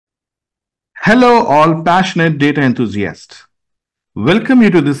Hello, all passionate data enthusiasts. Welcome you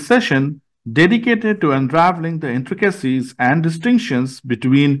to this session dedicated to unraveling the intricacies and distinctions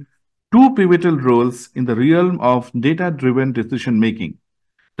between two pivotal roles in the realm of data driven decision making,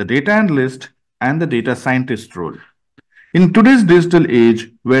 the data analyst and the data scientist role. In today's digital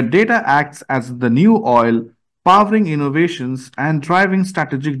age, where data acts as the new oil, powering innovations and driving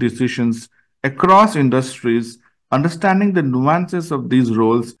strategic decisions across industries, understanding the nuances of these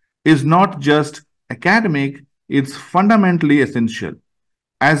roles is not just academic, it's fundamentally essential.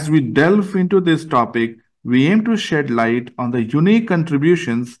 As we delve into this topic, we aim to shed light on the unique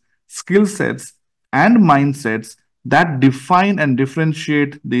contributions, skill sets, and mindsets that define and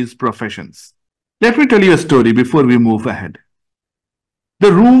differentiate these professions. Let me tell you a story before we move ahead.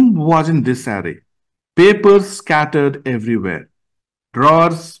 The room was in disarray, papers scattered everywhere,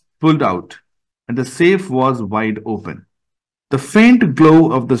 drawers pulled out, and the safe was wide open. The faint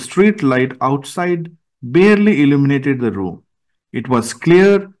glow of the street light outside barely illuminated the room. It was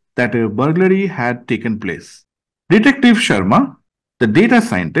clear that a burglary had taken place. Detective Sharma, the data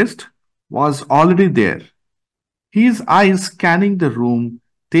scientist, was already there, his eyes scanning the room,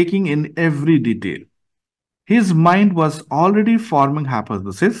 taking in every detail. His mind was already forming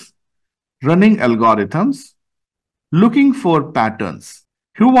hypotheses, running algorithms, looking for patterns.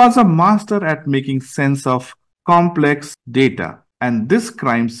 He was a master at making sense of complex data, and this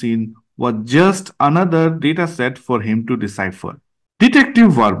crime scene was just another data set for him to decipher.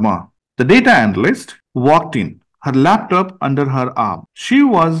 Detective Verma, the data analyst, walked in, her laptop under her arm. She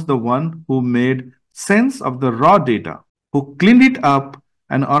was the one who made sense of the raw data, who cleaned it up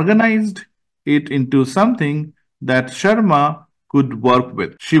and organized it into something that Sharma could work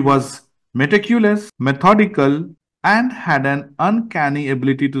with. She was meticulous, methodical, and had an uncanny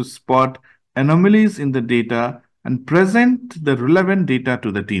ability to spot anomalies in the data and present the relevant data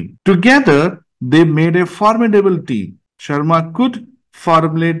to the team. Together, they made a formidable team. Sharma could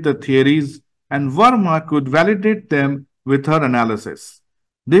formulate the theories, and Verma could validate them with her analysis.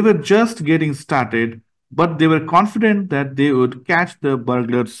 They were just getting started, but they were confident that they would catch the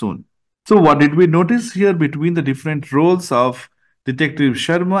burglar soon. So, what did we notice here between the different roles of Detective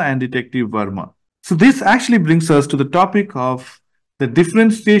Sharma and Detective Verma? So, this actually brings us to the topic of the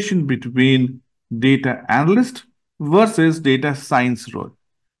differentiation between data analyst versus data science role.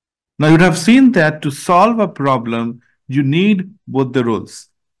 Now, you'd have seen that to solve a problem, you need both the roles,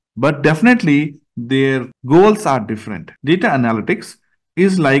 but definitely their goals are different. Data analytics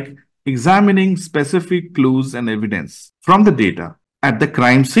is like examining specific clues and evidence from the data at the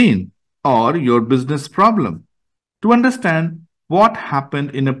crime scene or your business problem to understand what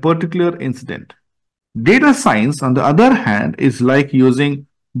happened in a particular incident. Data science, on the other hand, is like using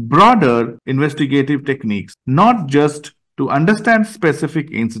broader investigative techniques, not just to understand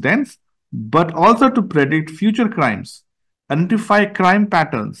specific incidents, but also to predict future crimes, identify crime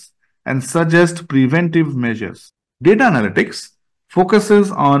patterns, and suggest preventive measures. Data analytics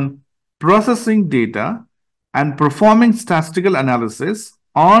focuses on processing data and performing statistical analysis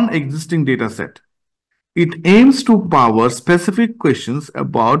on existing data set. It aims to power specific questions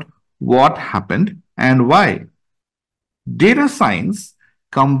about what happened and why. Data science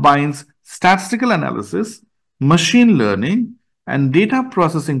combines statistical analysis, machine learning, and data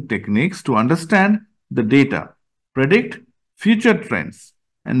processing techniques to understand the data, predict future trends,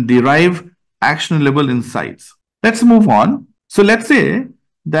 and derive actionable insights. Let's move on. So let's say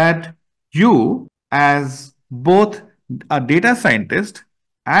that you, as both a data scientist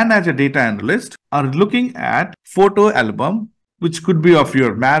and as a data analyst, are looking at photo album, which could be of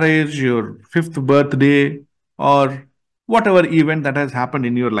your marriage, your fifth birthday, or whatever event that has happened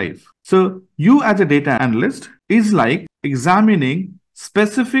in your life. So you as a data analyst is like examining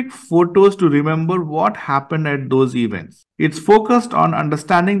specific photos to remember what happened at those events. It's focused on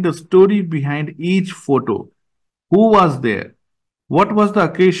understanding the story behind each photo. Who was there? What was the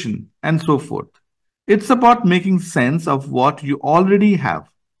occasion? And so forth. It's about making sense of what you already have.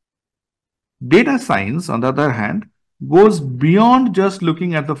 Data science, on the other hand, goes beyond just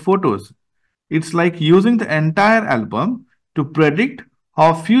looking at the photos. It's like using the entire album to predict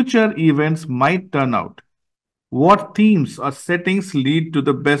how future events might turn out. What themes or settings lead to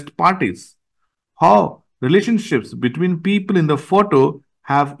the best parties? How relationships between people in the photo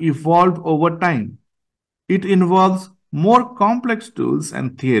have evolved over time. It involves more complex tools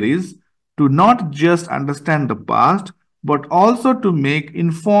and theories to not just understand the past, but also to make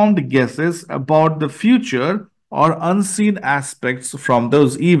informed guesses about the future or unseen aspects from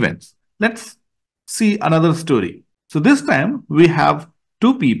those events. Let's see another story. So this time we have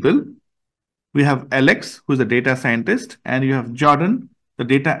two people. We have Alex, who's a data scientist, and you have Jordan, the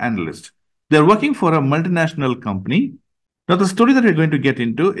data analyst. They're working for a multinational company. Now, the story that we're going to get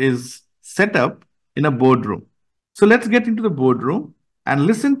into is set up in a boardroom. So let's get into the boardroom and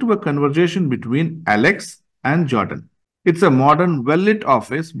listen to a conversation between Alex and Jordan. It's a modern, well-lit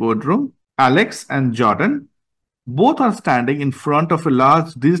office boardroom. Alex and Jordan both are standing in front of a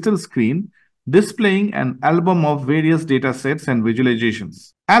large digital screen displaying an album of various data sets and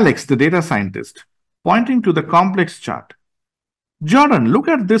visualizations. Alex, the data scientist, pointing to the complex chart. Jordan, look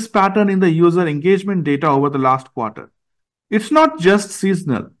at this pattern in the user engagement data over the last quarter. It's not just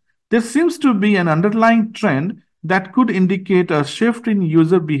seasonal. There seems to be an underlying trend that could indicate a shift in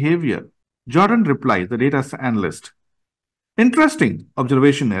user behavior. Jordan replies, the data analyst. Interesting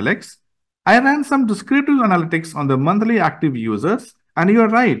observation, Alex. I ran some descriptive analytics on the monthly active users, and you are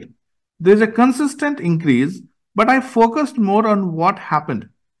right. There's a consistent increase, but I focused more on what happened.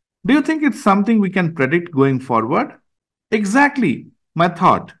 Do you think it's something we can predict going forward? Exactly my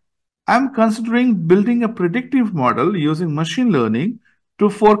thought. I'm considering building a predictive model using machine learning to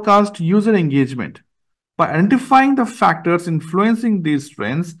forecast user engagement. By identifying the factors influencing these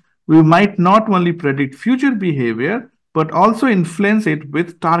trends, we might not only predict future behavior, but also influence it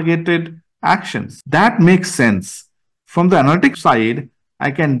with targeted actions. That makes sense. From the analytics side,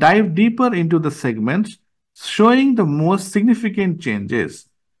 I can dive deeper into the segments, showing the most significant changes.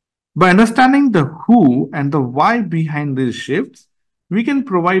 By understanding the who and the why behind these shifts, we can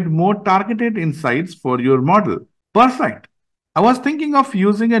provide more targeted insights for your model. Perfect. I was thinking of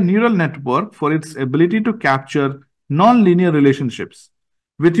using a neural network for its ability to capture non-linear relationships.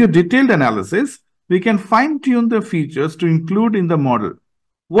 With your detailed analysis, we can fine-tune the features to include in the model.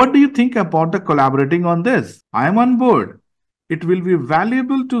 What do you think about the collaborating on this? I am on board. It will be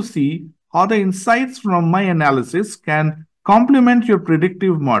valuable to see how the insights from my analysis can complement your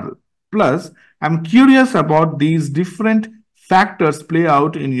predictive model. Plus, I'm curious about these different factors play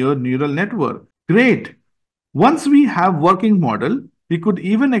out in your neural network. Great. Once we have working model, we could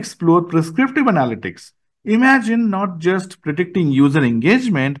even explore prescriptive analytics. Imagine not just predicting user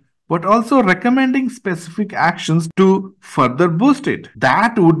engagement, but also recommending specific actions to further boost it.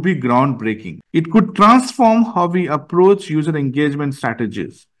 That would be groundbreaking. It could transform how we approach user engagement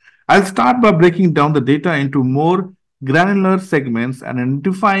strategies. I'll start by breaking down the data into more granular segments and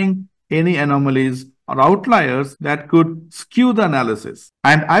identifying any anomalies or outliers that could skew the analysis.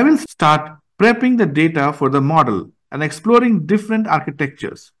 And I will start prepping the data for the model and exploring different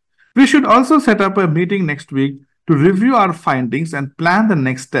architectures. We should also set up a meeting next week to review our findings and plan the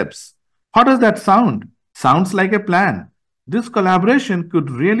next steps. How does that sound? Sounds like a plan. This collaboration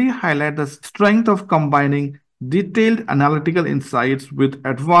could really highlight the strength of combining detailed analytical insights with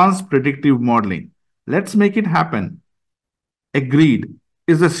advanced predictive modeling. Let's make it happen. Agreed.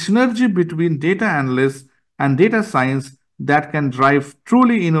 Is a synergy between data analysts and data science that can drive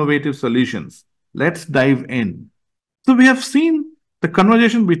truly innovative solutions. Let's dive in. So we have seen the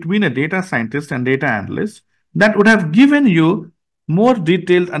conversation between a data scientist and data analyst that would have given you more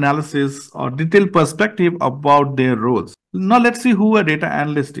detailed analysis or detailed perspective about their roles. Now let's see who a data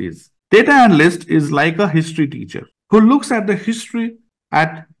analyst is. Data analyst is like a history teacher who looks at the history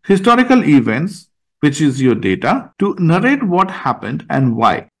at historical events, which is your data, to narrate what happened and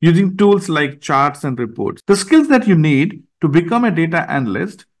why, using tools like charts and reports. The skills that you need to become a data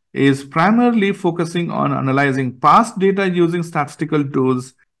analyst is primarily focusing on analyzing past data using statistical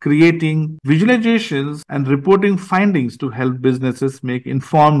tools, creating visualizations, and reporting findings to help businesses make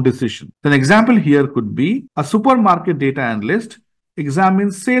informed decisions. An example here could be a supermarket data analyst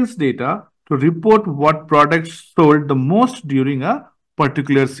examines sales data to report what products sold the most during a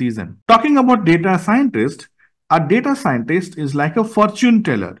particular season. Talking about data scientist, a data scientist is like a fortune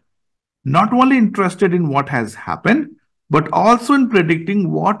teller, not only interested in what has happened, but also in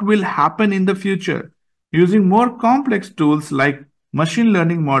predicting what will happen in the future using more complex tools like machine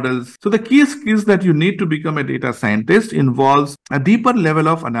learning models. So the key skills that you need to become a data scientist involves a deeper level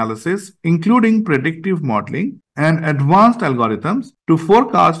of analysis, including predictive modeling and advanced algorithms to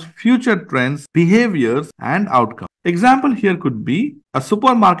forecast future trends, behaviors, and outcomes. Example here could be a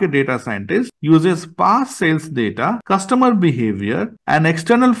supermarket data scientist uses past sales data, customer behavior, and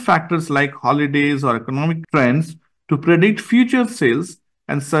external factors like holidays or economic trends to predict future sales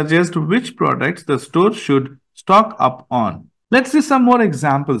and suggest which products the store should stock up on. Let's see some more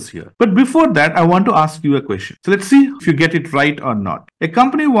examples here. But before that, I want to ask you a question. So let's see if you get it right or not. A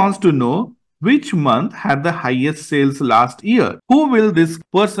company wants to know which month had the highest sales last year. Who will this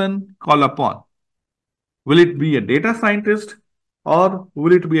person call upon? Will it be a data scientist or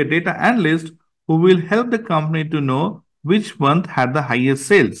will it be a data analyst who will help the company to know which month had the highest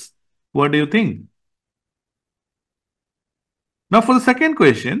sales? What do you think? Now for the second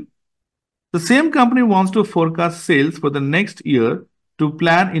question, The same company wants to forecast sales for the next year to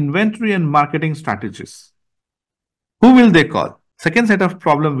plan inventory and marketing strategies. Who will they call? Second set of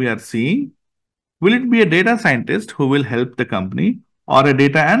problem we are seeing. Will it be a data scientist who will help the company or a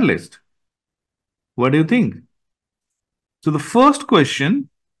data analyst? What do you think? So the first question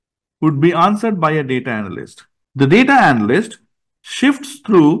would be answered by a data analyst. The data analyst shifts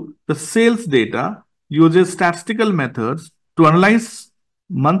through the sales data, uses statistical methods to analyze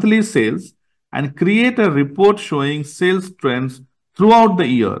monthly sales and create a report showing sales trends throughout the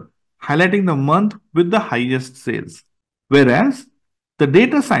year, highlighting the month with the highest sales. Whereas the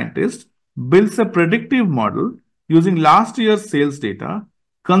data scientist builds a predictive model using last year's sales data,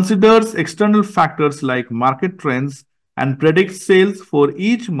 considers external factors like market trends, and predicts sales for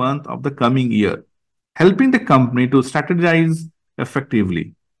each month of the coming year, helping the company to strategize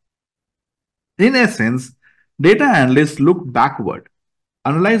effectively. In essence, data analysts look backward,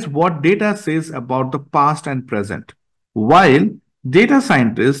 analyze what data says about the past and present, while data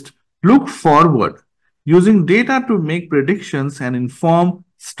scientists look forward, using data to make predictions and inform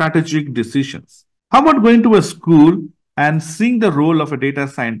strategic decisions. How about going to a school and seeing the role of a data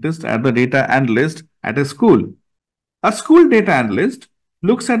scientist and the data analyst at a school? A school data analyst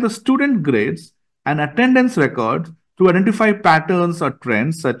looks at the student grades and attendance records to identify patterns or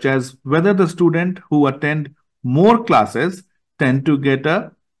trends, such as whether the student who attend more classes tend to get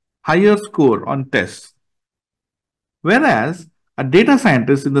a higher score on tests. Whereas a data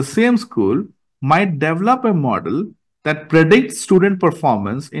scientist in the same school might develop a model that predicts student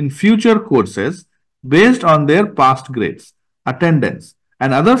performance in future courses based on their past grades, attendance,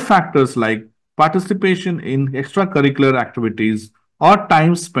 and other factors like participation in extracurricular activities or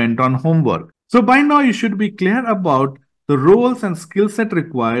time spent on homework. So by now you should be clear about the roles and skill set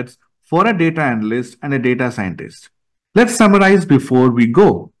required for a data analyst and a data scientist. Let's summarize before we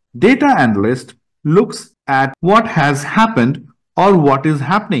go. Data analyst looks at what has happened or what is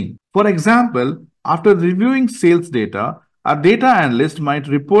happening. For example, after reviewing sales data, a data analyst might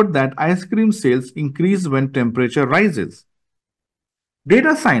report that ice cream sales increase when temperature rises.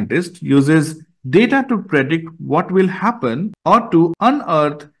 Data scientist uses data to predict what will happen or to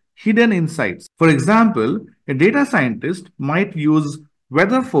unearth hidden insights. For example, a data scientist might use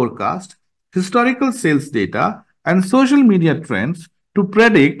weather forecast, historical sales data, and social media trends to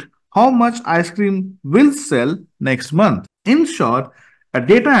predict how much ice cream will sell next month. In short, a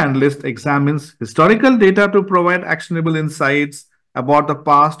data analyst examines historical data to provide actionable insights about the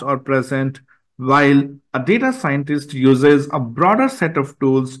past or present, while a data scientist uses a broader set of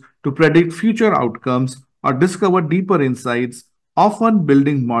tools to predict future outcomes or discover deeper insights, often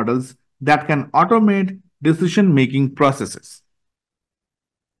building models that can automate decision-making processes.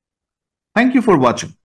 Thank you for watching.